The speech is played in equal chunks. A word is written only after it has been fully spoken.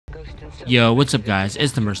Yo, what's up guys,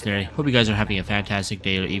 it's the Mercenary. Hope you guys are having a fantastic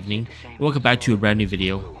day or evening. And welcome back to a brand new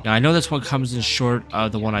video. Now I know this one comes in short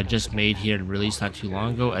of the one I just made here and released not too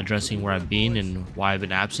long ago, addressing where I've been and why I've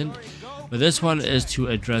been absent. But this one is to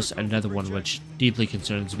address another one which deeply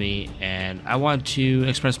concerns me, and I want to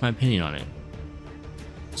express my opinion on it.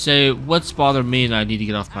 So what's bothered me and I need to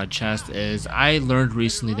get off my chest is I learned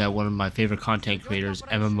recently that one of my favorite content creators,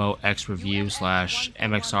 MMOX Review /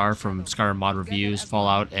 MxR from Skyrim Mod Reviews,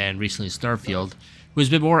 Fallout, and recently Starfield, who's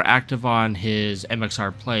been more active on his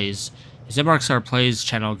MxR Plays. His MxR Plays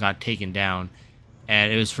channel got taken down,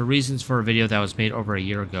 and it was for reasons for a video that was made over a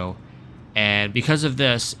year ago. And because of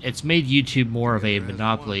this, it's made YouTube more of a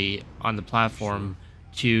monopoly on the platform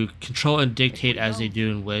to control and dictate as they do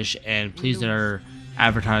and wish, and please their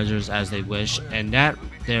advertisers as they wish, and that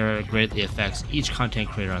there greatly affects each content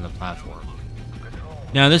creator on the platform.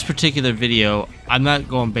 Now in this particular video, I'm not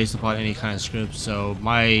going based upon any kind of script, so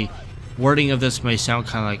my wording of this may sound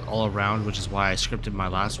kind of like all around, which is why I scripted my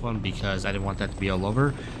last one, because I didn't want that to be all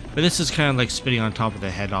over. But this is kind of like spitting on top of the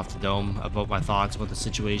head off the dome about my thoughts about the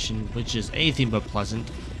situation, which is anything but pleasant,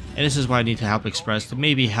 and this is why I need to help express to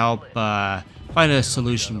maybe help find a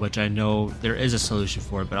solution, which I know there is a solution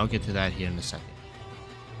for it, but I'll get to that here in a second.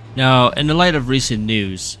 Now, in the light of recent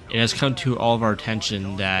news, it has come to all of our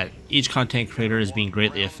attention that each content creator is being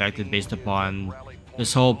greatly affected based upon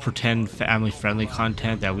this whole pretend family-friendly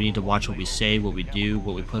content that we need to watch what we say, what we do,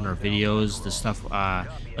 what we put in our videos, the stuff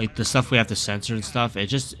like the stuff we have to censor and stuff.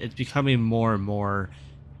 It's becoming more and more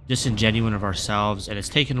disingenuous of ourselves, and it's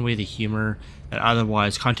taken away the humor that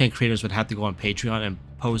otherwise content creators would have to go on Patreon and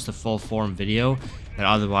post a full form video that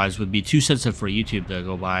otherwise would be too sensitive for YouTube to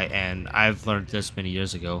go by, and I've learned this many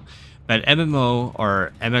years ago. But MMO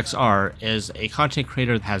or MxR is a content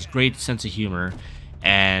creator that has great sense of humor,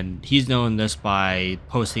 and he's known this by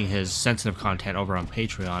posting his sensitive content over on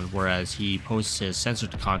Patreon, whereas he posts his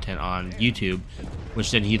censored content on YouTube,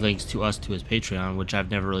 which then he links to us to his Patreon, which I've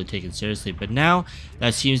never really taken seriously. But now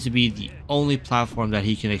that seems to be the only platform that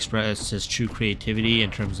he can express his true creativity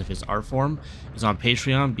in terms of his art form is on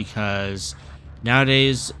Patreon, because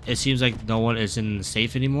nowadays it seems like no one is in the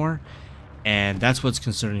safe anymore, and that's what's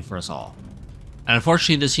concerning for us all. And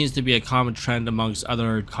unfortunately, this seems to be a common trend amongst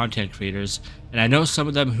other content creators, and I know some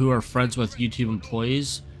of them who are friends with YouTube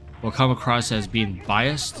employees will come across as being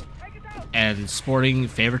biased and sporting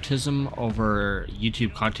favoritism over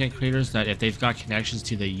YouTube content creators, that if they've got connections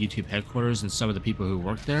to the YouTube headquarters and some of the people who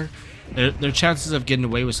work there, their chances of getting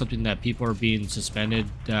away with something that people are being suspended,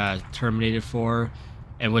 terminated for,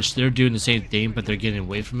 and which they're doing the same thing but they're getting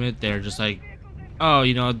away from it, they're just like, oh,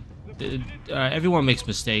 you know, everyone makes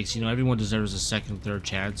mistakes, you know, everyone deserves a second, third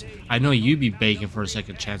chance. I know you'd be begging for a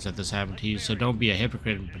second chance if this happened to you, so don't be a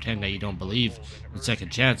hypocrite and pretend that you don't believe in second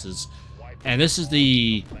chances. And this is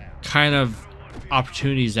the kind of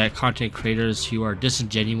opportunities that content creators who are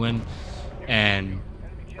disingenuous and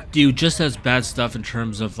do just as bad stuff in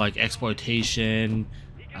terms of like exploitation,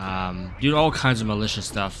 do all kinds of malicious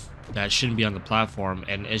stuff that shouldn't be on the platform,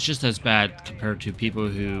 and it's just as bad compared to people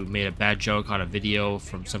who made a bad joke on a video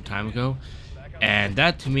from some time ago. And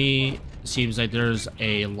that to me seems like there's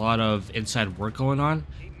a lot of inside work going on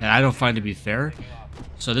that I don't find to be fair.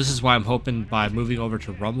 So this is why I'm hoping by moving over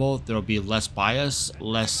to Rumble there'll be less bias,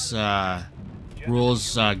 less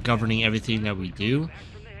rules governing everything that we do,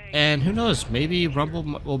 and who knows, maybe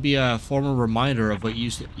Rumble will be a formal reminder of what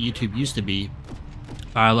YouTube used to be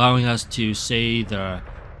by allowing us to say the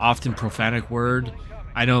often profanic word.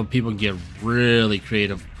 I know people get really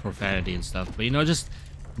creative with profanity and stuff, but you know, just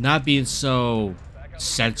not being so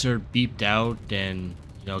censored, beeped out, and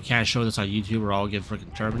you know, can't show this on YouTube or I'll get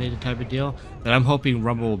freaking terminated type of deal, that I'm hoping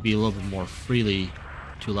Rumble will be a little bit more freely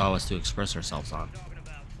to allow us to express ourselves on.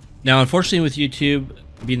 Now unfortunately, with YouTube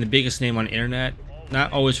being the biggest name on the internet,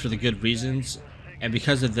 not always for the good reasons, and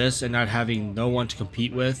because of this and not having no one to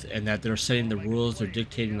compete with, and that they're setting the rules, they're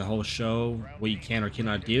dictating the whole show, what you can or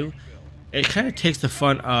cannot do, it kind of takes the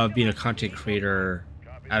fun of being a content creator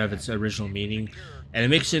out of its original meaning, and it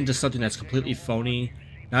makes it into something that's completely phony,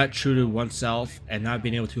 not true to oneself, and not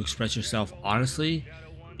being able to express yourself honestly,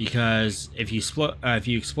 because if you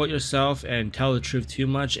exploit yourself and tell the truth too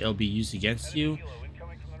much, it'll be used against you.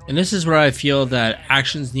 And this is where I feel that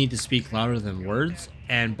actions need to speak louder than words,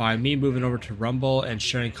 and by me moving over to Rumble and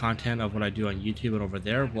sharing content of what I do on YouTube and over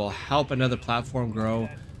there will help another platform grow,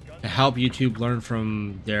 to help YouTube learn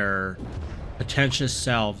from their pretentious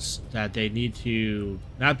selves that they need to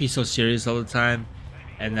not be so serious all the time,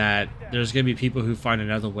 and that there's going to be people who find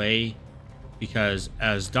another way, because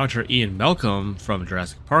as Dr. Ian Malcolm from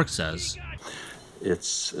Jurassic Park says,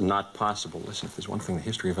 it's not possible. Listen, if there's one thing the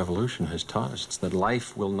history of evolution has taught us, it's that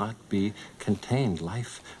life will not be contained.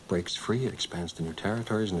 Life breaks free, it expands to new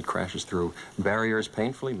territories, and it crashes through barriers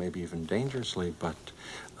painfully, maybe even dangerously, but,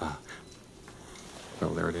 well,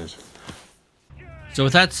 there it is. So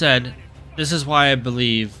with that said, this is why I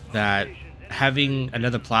believe that having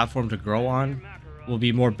another platform to grow on will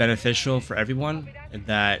be more beneficial for everyone, and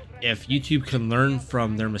that if YouTube can learn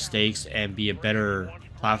from their mistakes and be a better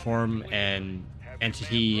platform and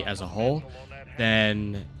entity as a whole,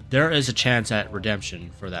 then there is a chance at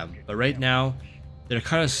redemption for them. But right now, they're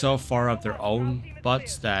kind of so far up their own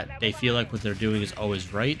butts that they feel like what they're doing is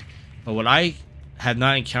always right. But what I have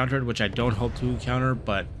not encountered, which I don't hope to encounter,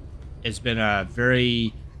 but it's been a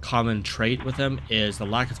very common trait with them, is the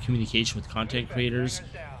lack of communication with content creators.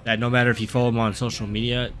 That no matter if you follow them on social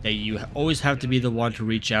media, that you always have to be the one to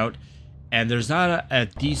reach out, and there's not a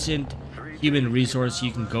decent human resource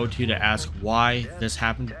you can go to ask why this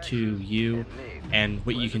happened to you and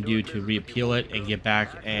what you can do to reappeal it and get back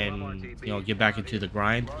and get back into the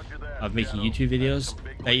grind of making YouTube videos.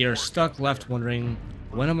 That you're stuck left wondering,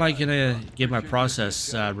 when am I gonna get my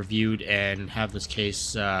process reviewed and have this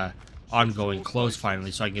case ongoing closed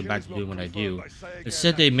finally, so I can get back to doing what I do.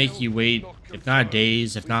 Instead, they make you wait, if not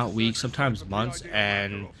days, if not weeks, sometimes months,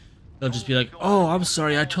 and they'll just be like, oh, I'm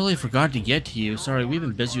sorry, I totally forgot to get to you. Sorry, we've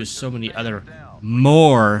been busy with so many other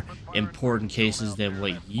more important cases than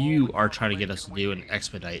what you are trying to get us to do and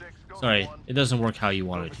expedite. Sorry, it doesn't work how you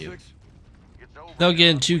want it to. Without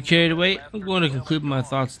getting too carried away, I'm going to conclude my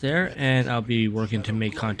thoughts there, and I'll be working to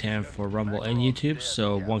make content for Rumble and YouTube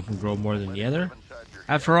so one can grow more than the other.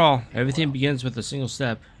 After all, everything begins with a single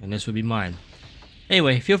step, and this would be mine.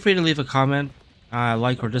 Anyway, feel free to leave a comment,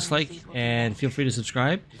 like or dislike, and feel free to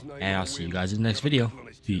subscribe, and I'll see you guys in the next video.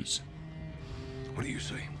 Peace. What do you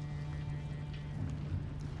see?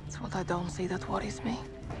 It's what I don't see that worries me.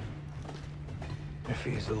 If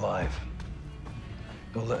he's alive,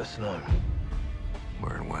 you'll let us know.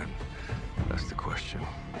 Where and when? That's the question.